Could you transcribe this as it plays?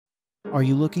Are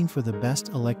you looking for the best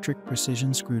electric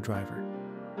precision screwdriver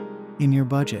in your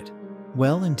budget?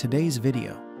 Well, in today's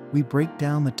video, we break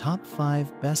down the top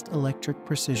 5 best electric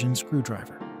precision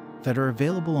screwdriver that are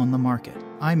available on the market.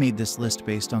 I made this list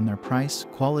based on their price,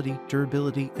 quality,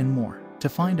 durability, and more. To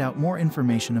find out more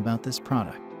information about this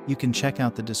product, you can check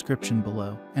out the description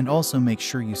below, and also make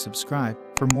sure you subscribe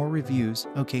for more reviews.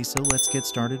 Okay, so let's get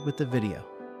started with the video.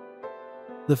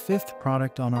 The 5th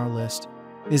product on our list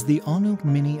is the ONUEMP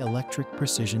Mini Electric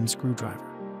Precision Screwdriver.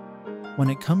 When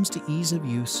it comes to ease of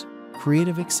use,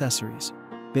 creative accessories,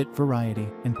 bit variety,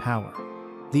 and power,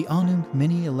 the ONUEMP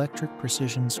Mini Electric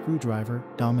Precision Screwdriver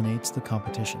dominates the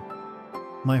competition.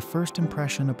 My first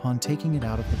impression upon taking it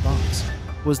out of the box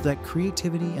was that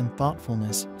creativity and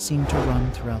thoughtfulness seemed to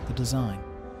run throughout the design.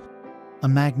 A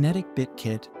magnetic bit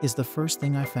kit is the first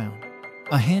thing I found,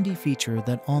 a handy feature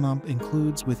that ONUEMP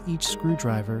includes with each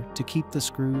screwdriver to keep the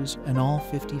screws and all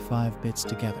 55 bits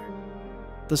together.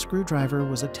 The screwdriver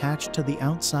was attached to the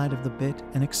outside of the bit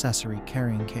and accessory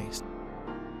carrying case.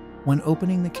 When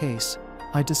opening the case,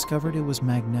 I discovered it was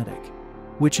magnetic,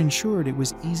 which ensured it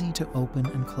was easy to open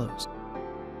and close.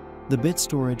 The bit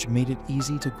storage made it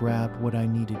easy to grab what I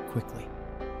needed quickly.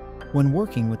 When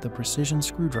working with the precision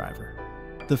screwdriver,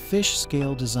 the fish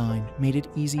scale design made it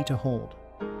easy to hold,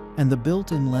 and the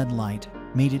built-in LED light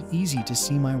made it easy to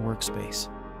see my workspace,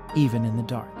 even in the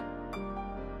dark.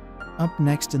 Up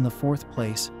next in the 4th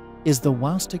place is the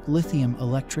wowstick Lithium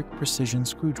Electric Precision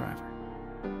Screwdriver.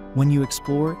 When you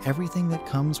explore everything that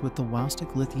comes with the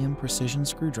wowstick Lithium Precision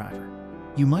Screwdriver,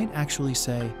 you might actually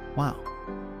say, wow.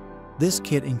 This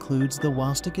kit includes the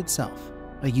wowstick itself,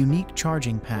 a unique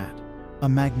charging pad, a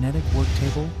magnetic work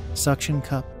table, suction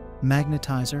cup,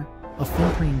 magnetizer, a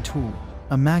fingerprinting tool,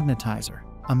 a magnetizer,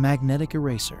 a magnetic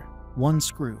eraser, 1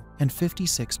 screw, and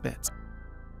 56 bits.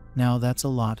 Now that's a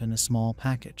lot in a small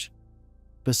package.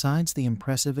 Besides the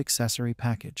impressive accessory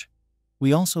package,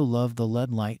 we also love the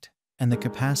LED light and the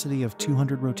capacity of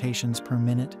 200 rotations per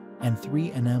minute and 3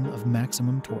 Nm of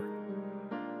maximum torque.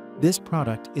 This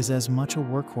product is as much a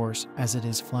workhorse as it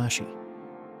is flashy.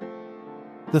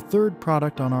 The 3rd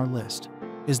product on our list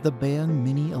is the Beyoung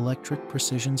Mini Electric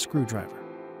Precision Screwdriver.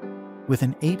 With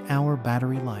an 8-hour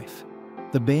battery life,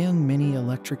 the Beyoung Mini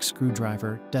Electric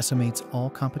Screwdriver decimates all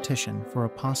competition for a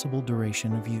possible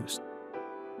duration of use.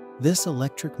 This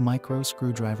electric micro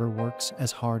screwdriver works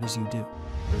as hard as you do.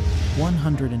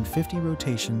 150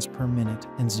 rotations per minute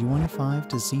and Z25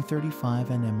 to Z35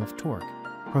 Nm of torque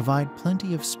provide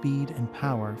plenty of speed and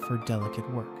power for delicate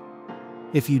work.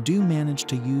 If you do manage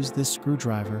to use this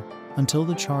screwdriver until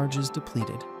the charge is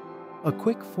depleted, a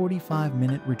quick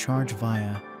 45-minute recharge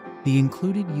via the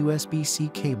included USB-C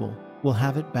cable will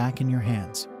have it back in your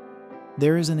hands.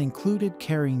 There is an included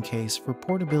carrying case for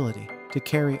portability to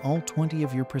carry all 20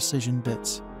 of your precision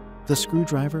bits, the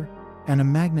screwdriver, and a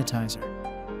magnetizer.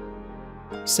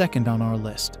 Second on our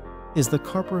list is the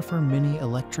Carperipher Mini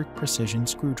Electric Precision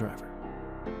Screwdriver.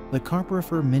 The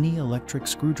Carperipher Mini Electric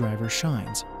Screwdriver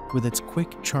shines with its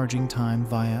quick charging time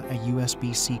via a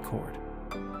USB-C cord.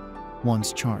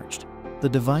 Once charged, the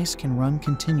device can run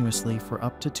continuously for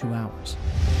up to 2 hours.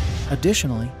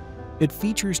 Additionally, it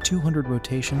features 200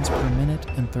 rotations per minute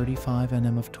and 35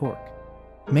 Nm of torque,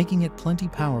 making it plenty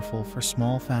powerful for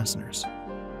small fasteners.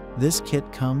 This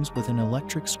kit comes with an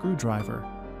electric screwdriver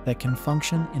that can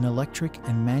function in electric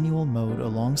and manual mode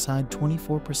alongside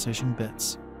 24 precision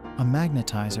bits, a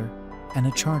magnetizer, and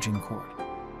a charging cord.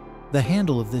 The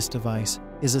handle of this device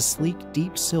is a sleek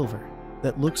deep silver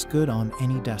that looks good on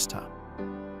any desktop.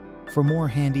 For more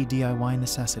handy DIY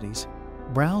necessities,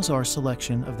 browse our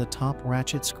selection of the top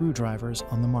ratchet screwdrivers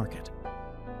on the market.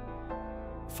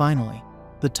 Finally,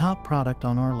 the top product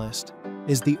on our list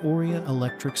is the ORIA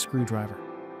electric screwdriver.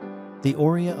 The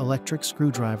ORIA electric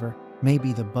screwdriver may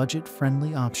be the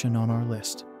budget-friendly option on our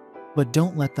list, but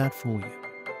don't let that fool you.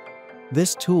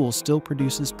 This tool still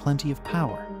produces plenty of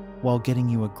power while getting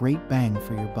you a great bang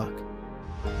for your buck.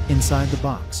 Inside the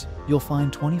box, you'll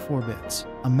find 24 bits,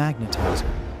 a magnetizer,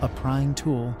 a prying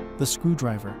tool, the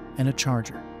screwdriver, and a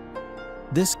charger.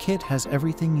 This kit has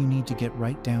everything you need to get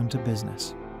right down to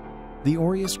business. The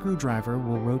ORIA screwdriver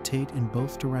will rotate in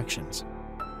both directions,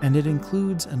 and it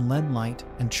includes an LED light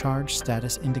and charge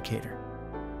status indicator.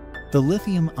 The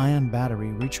lithium-ion battery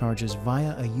recharges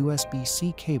via a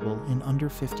USB-C cable in under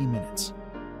 50 minutes.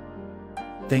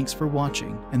 Thanks for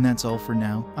watching, and that's all for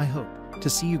now. I hope to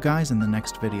see you guys in the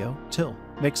next video. Till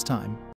next time.